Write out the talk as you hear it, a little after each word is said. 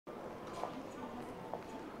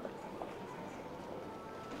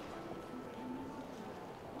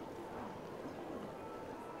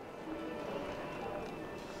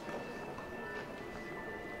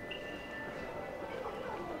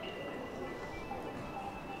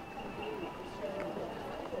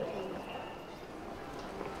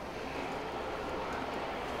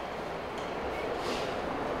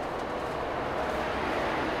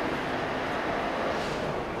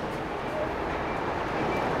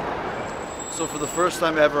So for the first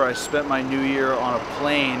time ever, I spent my New Year on a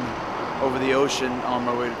plane over the ocean on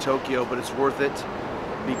my way to Tokyo, but it's worth it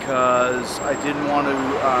because I didn't want to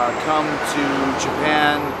come to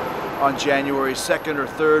Japan on January 2nd or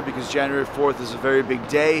 3rd because January 4th is a very big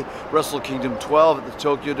day, Wrestle Kingdom 12 at the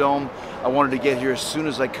Tokyo Dome. I wanted to get here as soon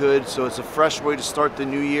as I could, so it's a fresh way to start the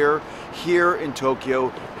new year here in Tokyo,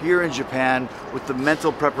 here in Japan, with the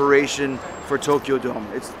mental preparation for Tokyo Dome.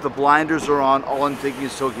 It's the blinders are on, all I'm thinking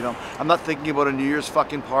is Tokyo Dome. I'm not thinking about a New Year's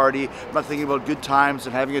fucking party, I'm not thinking about good times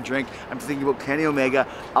and having a drink, I'm thinking about Kenny Omega,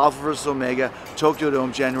 Alpha vs. Omega, Tokyo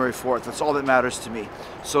Dome, January 4th. That's all that matters to me.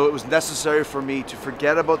 So it was necessary for me to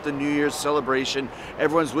forget about the New Year's celebration.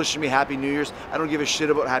 Everyone's wishing me Happy New Year's. I don't give a shit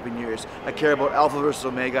about Happy New Year's. I care about Alpha vs.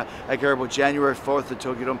 Omega, I care about January 4th at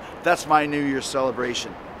Tokyo Dome. That's my New Year's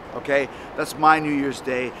celebration. Okay, that's my New Year's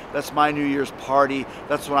Day, that's my New Year's party,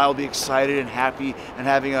 that's when I will be excited and happy and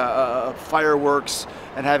having a fireworks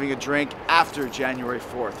and having a drink after January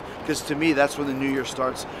 4th. Because to me, that's when the New Year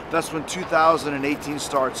starts. That's when 2018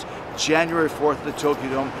 starts, January 4th at the Tokyo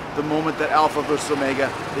Dome, the moment that Alpha vs.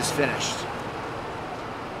 Omega is finished.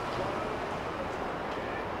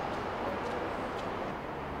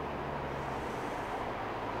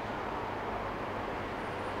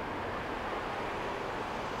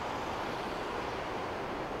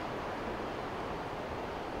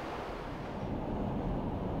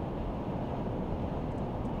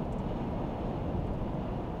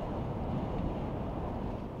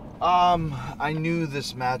 I knew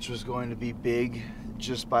this match was going to be big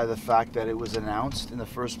just by the fact that it was announced in the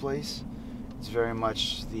first place. It's very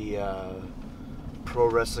much the pro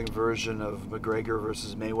wrestling version of McGregor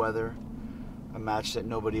versus Mayweather, a match that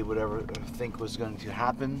nobody would ever think was going to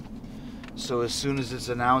happen. So as soon as it's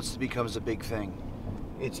announced, it becomes a big thing.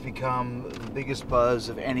 It's become the biggest buzz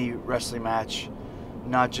of any wrestling match,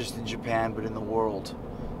 not just in Japan, but in the world.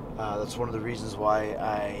 That's one of the reasons why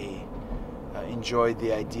I enjoyed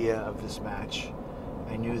the idea of this match.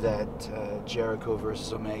 I knew that Jericho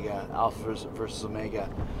versus Omega, Alpha versus Omega,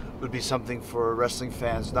 would be something for wrestling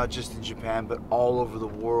fans, not just in Japan, but all over the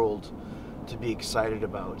world to be excited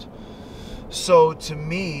about. So to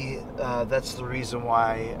me, that's the reason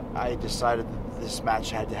why I decided that this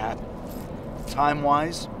match had to happen.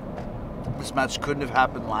 Time-wise, this match couldn't have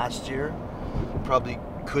happened last year, probably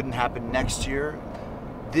couldn't happen next year.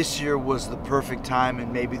 This year was the perfect time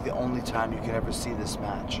and maybe the only time you can ever see this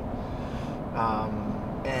match.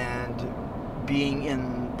 And being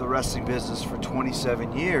in the wrestling business for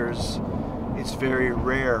 27 years, it's very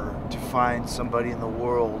rare to find somebody in the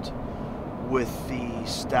world with the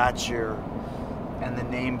stature and the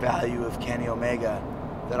name value of Kenny Omega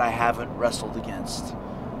that I haven't wrestled against.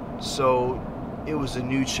 So it was a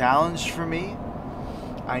new challenge for me.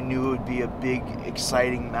 I knew it would be a big,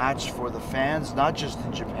 exciting match for the fans, not just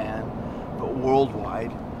in Japan, but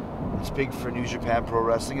worldwide. It's big for New Japan Pro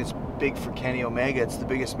Wrestling. It's big for Kenny Omega. It's the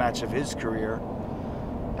biggest match of his career.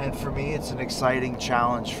 And for me, it's an exciting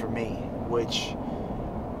challenge for me, which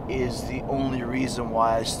is the only reason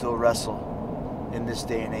why I still wrestle in this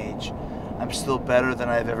day and age. I'm still better than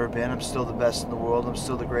I've ever been. I'm still the best in the world. I'm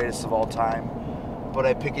still the greatest of all time. But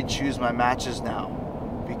I pick and choose my matches now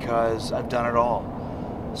because I've done it all.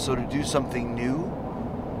 So to do something new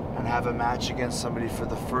and have a match against somebody for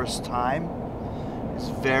the first time is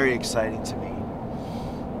very exciting to me.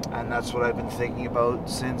 And that's what I've been thinking about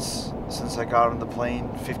since I got on the plane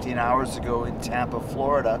 15 hours ago in Tampa,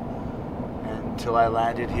 Florida, until I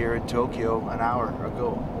landed here in Tokyo an hour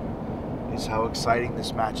ago, is how exciting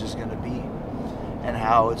this match is going to be. And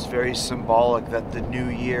how it's very symbolic that the new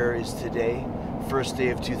year is today, first day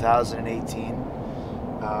of 2018.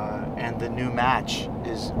 And the new match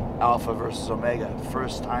is Alpha versus Omega.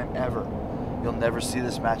 First time ever. You'll never see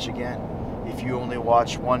this match again. If you only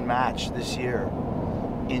watch one match this year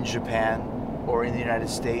in Japan or in the United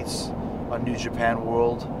States on New Japan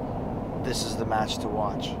World, this is the match to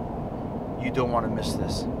watch. You don't want to miss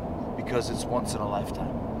this because it's once in a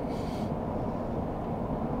lifetime.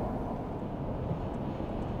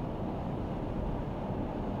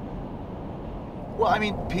 Well, I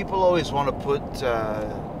mean, people always want to put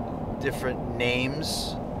different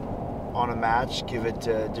names on a match, give it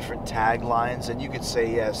different taglines, and you could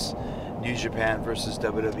say, yes, New Japan versus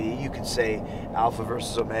WWE, you could say Alpha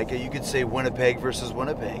versus Omega, you could say Winnipeg versus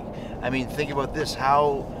Winnipeg. I mean, think about this,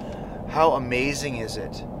 how amazing is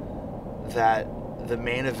it that the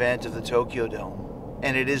main event of the Tokyo Dome,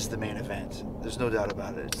 and it is the main event, there's no doubt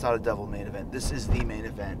about it, it's not a double main event, this is the main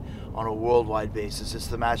event on a worldwide basis, it's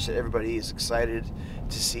the match that everybody is excited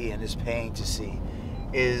to see and is paying to see,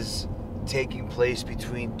 is taking place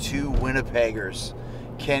between two Winnipeggers,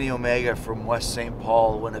 Kenny Omega from West St.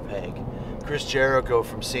 Paul, Winnipeg, Chris Jericho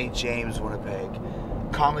from St. James, Winnipeg,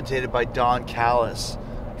 commentated by Don Callis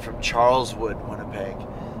from Charleswood, Winnipeg,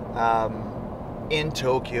 in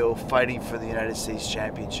Tokyo, fighting for the United States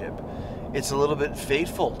Championship. It's a little bit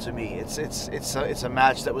fateful to me. It's a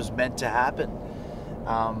match that was meant to happen,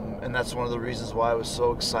 and that's one of the reasons why I was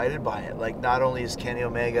so excited by it. Like, not only is Kenny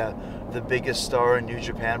Omega the biggest star in New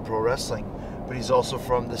Japan Pro Wrestling, but he's also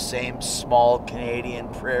from the same small Canadian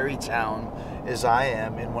prairie town as I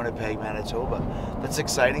am in Winnipeg, Manitoba. That's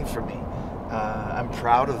exciting for me. I'm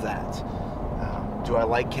proud of that. Do I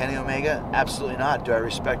like Kenny Omega? Absolutely not. Do I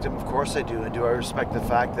respect him? Of course I do. And do I respect the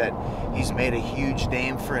fact that he's made a huge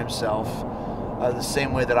name for himself the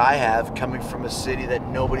same way that I have, coming from a city that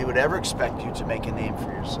nobody would ever expect you to make a name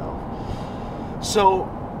for yourself. So,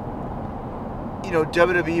 you know,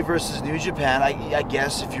 WWE versus New Japan, I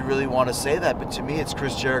guess if you really want to say that, but to me it's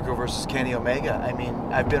Chris Jericho versus Kenny Omega. I mean,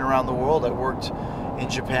 I've been around the world. I worked in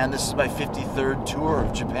Japan. This is my 53rd tour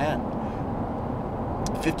of Japan.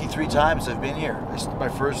 53 times I've been here. My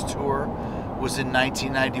first tour was in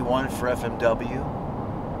 1991 for FMW.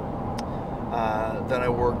 Then I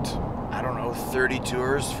worked, I don't know, 30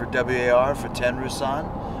 tours for WAR for Tenryu-san.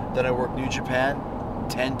 Then I worked New Japan,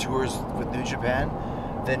 10 tours with New Japan.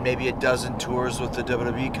 Then maybe a dozen tours with the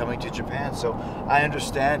WWE coming to Japan. So I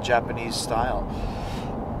understand Japanese style.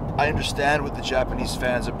 I understand what the Japanese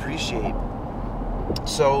fans appreciate.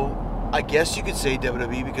 So I guess you could say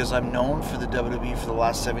WWE because I'm known for the WWE for the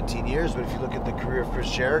last 17 years, but if you look at the career of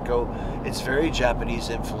Chris Jericho, it's very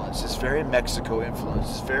Japanese influence, it's very Mexico influence,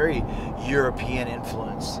 it's very European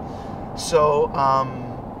influence. So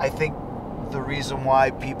I think the reason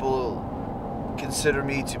why people consider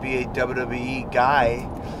me to be a WWE guy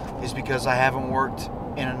is because I haven't worked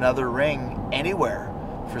in another ring anywhere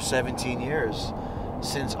for 17 years.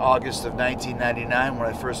 Since August of 1999 when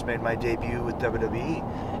I first made my debut with WWE.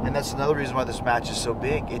 And that's another reason why this match is so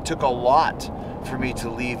big. It took a lot for me to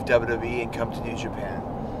leave WWE and come to New Japan.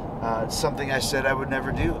 It's something I said I would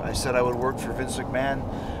never do. I said I would work for Vince McMahon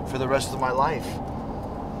for the rest of my life.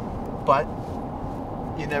 But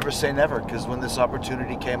you never say never, because when this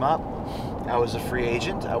opportunity came up, I was a free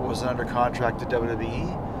agent. I wasn't under contract to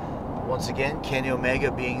WWE. Once again, Kenny Omega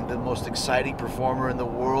being the most exciting performer in the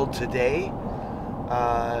world today.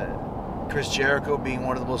 Chris Jericho being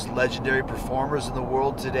one of the most legendary performers in the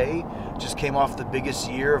world today, just came off the biggest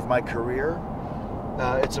year of my career.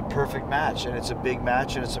 It's a perfect match, and it's a big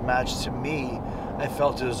match, and it's a match to me. I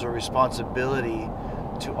felt it was a responsibility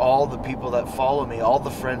to all the people that follow me, all the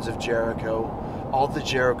friends of Jericho, all the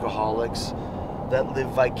Jerichoholics that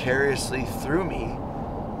live vicariously through me,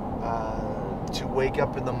 to wake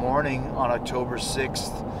up in the morning on October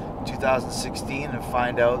 6th, 2016 and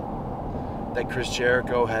find out that Chris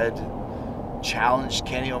Jericho had challenged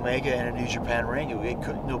Kenny Omega in a New Japan ring.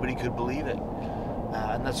 Nobody could believe it.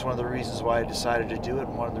 And that's one of the reasons why I decided to do it,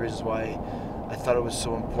 and one of the reasons why I thought it was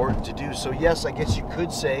so important to do. So yes, I guess you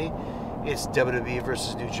could say it's WWE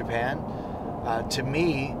versus New Japan. To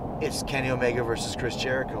me, it's Kenny Omega versus Chris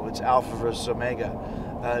Jericho. It's Alpha versus Omega.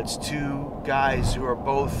 It's two guys who are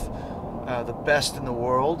both the best in the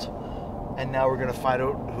world, and now we're going to find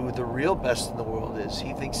out who the real best in the world is.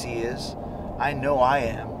 He thinks he is. I know I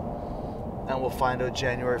am. And we'll find out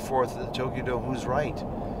January 4th at the Tokyo Dome who's right.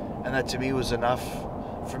 And that to me was enough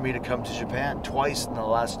for me to come to Japan twice in the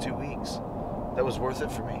last 2 weeks. That was worth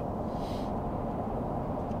it for me.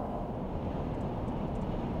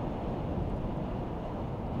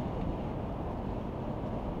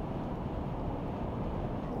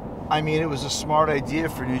 I mean, it was a smart idea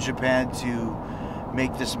for New Japan to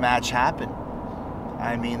make this match happen.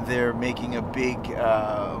 I mean, they're making a big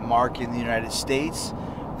mark in the United States.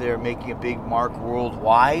 They're making a big mark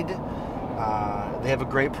worldwide. They have a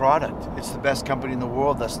great product. It's the best company in the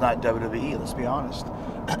world. That's not WWE, let's be honest.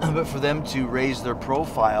 But for them to raise their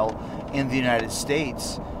profile in the United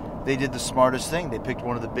States, they did the smartest thing. They picked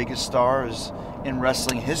one of the biggest stars in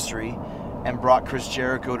wrestling history and brought Chris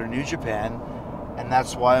Jericho to New Japan. And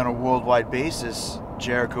that's why on a worldwide basis,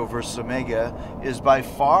 Jericho versus Omega is by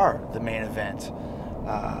far the main event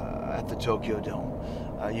at the Tokyo Dome.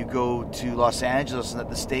 You go to Los Angeles and at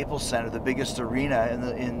the Staples Center, the biggest arena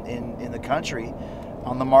in the country,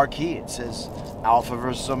 on the marquee it says Alpha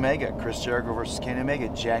versus Omega, Chris Jericho versus Kenny Omega,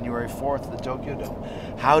 January 4th at the Tokyo Dome.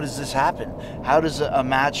 How does this happen? How does a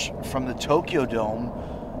match from the Tokyo Dome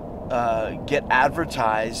get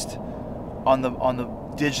advertised on the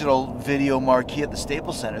digital video marquee at the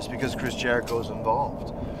Staples Center? It's because Chris Jericho is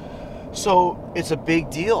involved. So it's a big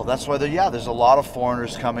deal. That's why there's a lot of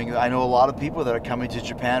foreigners coming. I know a lot of people that are coming to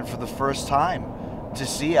Japan for the first time to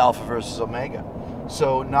see Alpha versus Omega.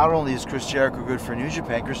 So not only is Chris Jericho good for New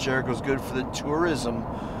Japan, Chris Jericho is good for the tourism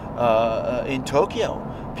in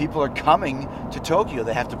Tokyo. People are coming to Tokyo.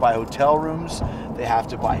 They have to buy hotel rooms, they have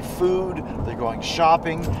to buy food, they're going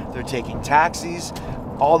shopping, they're taking taxis.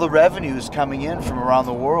 All the revenue is coming in from around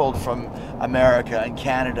the world, from America and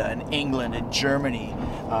Canada and England and Germany,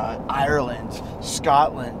 Ireland,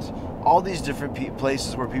 Scotland, all these different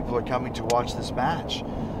places where people are coming to watch this match.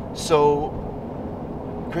 So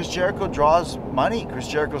Chris Jericho draws money. Chris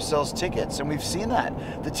Jericho sells tickets, and we've seen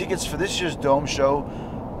that. The tickets for this year's Dome show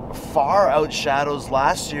far outshadows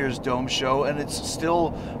last year's Dome show, and it's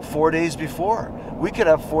still 4 days before. We could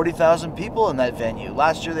have 40,000 people in that venue.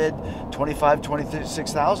 Last year they had 25,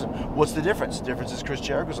 26,000. What's the difference? The difference is Chris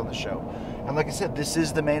Jericho's on the show. And like I said, this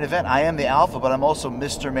is the main event. I am the alpha, but I'm also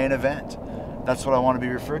Mr. Main Event. That's what I want to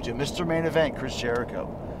be referred to. Mr. Main Event, Chris Jericho.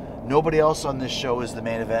 Nobody else on this show is the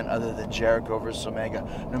main event other than Jericho versus Omega,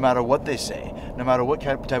 no matter what they say, no matter what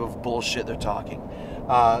type of bullshit they're talking.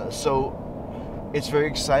 So it's very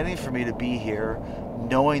exciting for me to be here,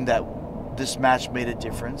 knowing that this match made a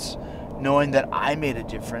difference, knowing that I made a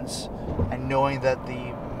difference, and knowing that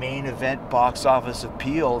the main event box office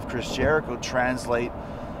appeal of Chris Jericho translate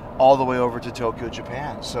all the way over to Tokyo,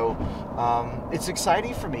 Japan. So it's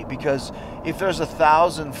exciting for me, because if there's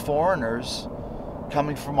 1,000 foreigners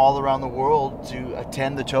coming from all around the world to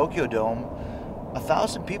attend the Tokyo Dome,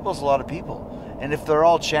 1,000 people is a lot of people. And if they're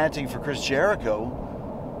all chanting for Chris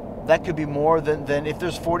Jericho, that could be more than if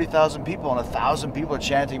there's 40,000 people and 1,000 people are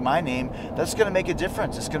chanting my name. That's going to make a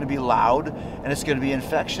difference. It's going to be loud and it's going to be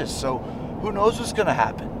infectious. So who knows what's going to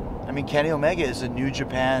happen? I mean, Kenny Omega is a New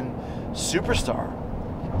Japan superstar.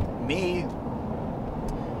 Me,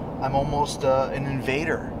 I'm almost an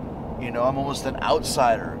invader. You know, I'm almost an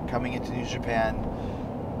outsider coming into New Japan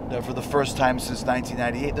for the first time since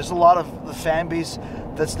 1998. There's a lot of the fan base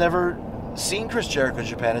that's never seen Chris Jericho in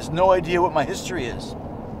Japan, has no idea what my history is.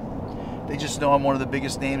 They just know I'm one of the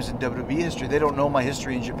biggest names in WWE history. They don't know my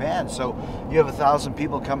history in Japan. So you have 1,000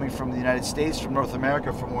 people coming from the United States, from North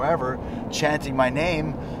America, from wherever, chanting my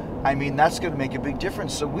name. I mean, that's going to make a big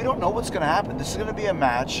difference. So we don't know what's going to happen. This is going to be a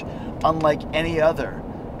match unlike any other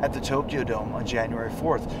at the Tokyo Dome on January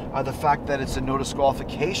 4th. The fact that it's a no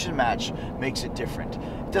disqualification match makes it different.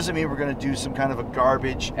 It doesn't mean we're going to do some kind of a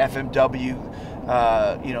garbage FMW,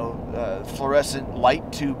 fluorescent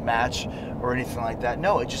light tube match or anything like that.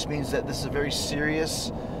 No, it just means that this is a very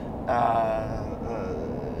serious,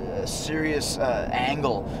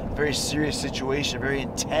 angle, very serious situation, very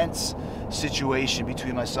intense situation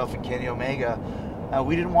between myself and Kenny Omega.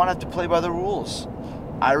 We didn't want to have to play by the rules.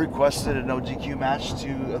 I requested a no DQ match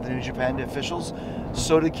to the New Japan officials.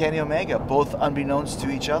 So did Kenny Omega, both unbeknownst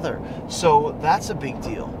to each other. So that's a big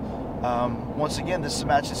deal. Once again, this is a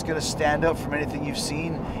match that's going to stand out from anything you've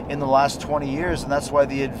seen in the last 20 years, and that's why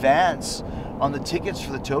the advance on the tickets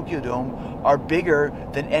for the Tokyo Dome are bigger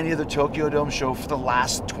than any other Tokyo Dome show for the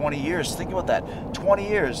last 20 years. Think about that. 20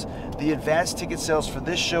 years. The advance ticket sales for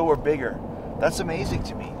this show are bigger. That's amazing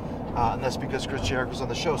to me. And that's because Chris Jericho's on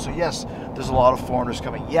the show. So yes, there's a lot of foreigners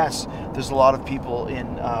coming. Yes, there's a lot of people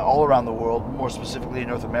in all around the world, more specifically in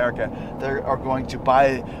North America, that are going to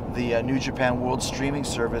buy the NJPWWorld streaming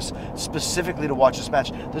service specifically to watch this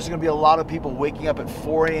match. There's going to be a lot of people waking up at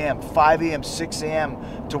 4 a.m., 5 a.m., 6 a.m.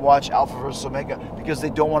 to watch Alpha vs. Omega because they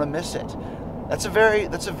don't want to miss it. That's a very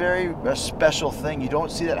special thing. You don't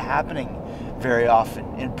see that happening very often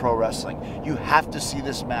in pro wrestling. You have to see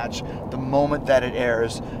this match the moment that it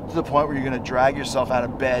airs, to the point where you're going to drag yourself out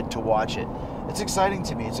of bed to watch it. It's exciting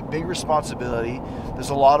to me. It's a big responsibility.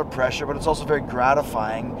 There's a lot of pressure, but it's also very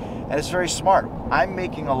gratifying, and it's very smart. I'm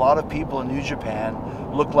making a lot of people in New Japan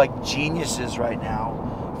look like geniuses right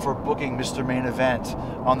now for booking Mr. Main Event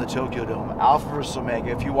on the Tokyo Dome. Alpha vs.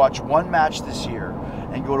 Omega. If you watch one match this year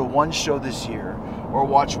and go to one show this year, or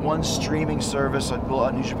watch one streaming service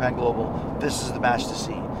on New Japan Global, this is the match to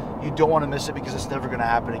see. You don't want to miss it because it's never going to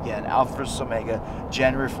happen again. Alpha vs. Omega,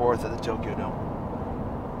 January 4th at the Tokyo Dome.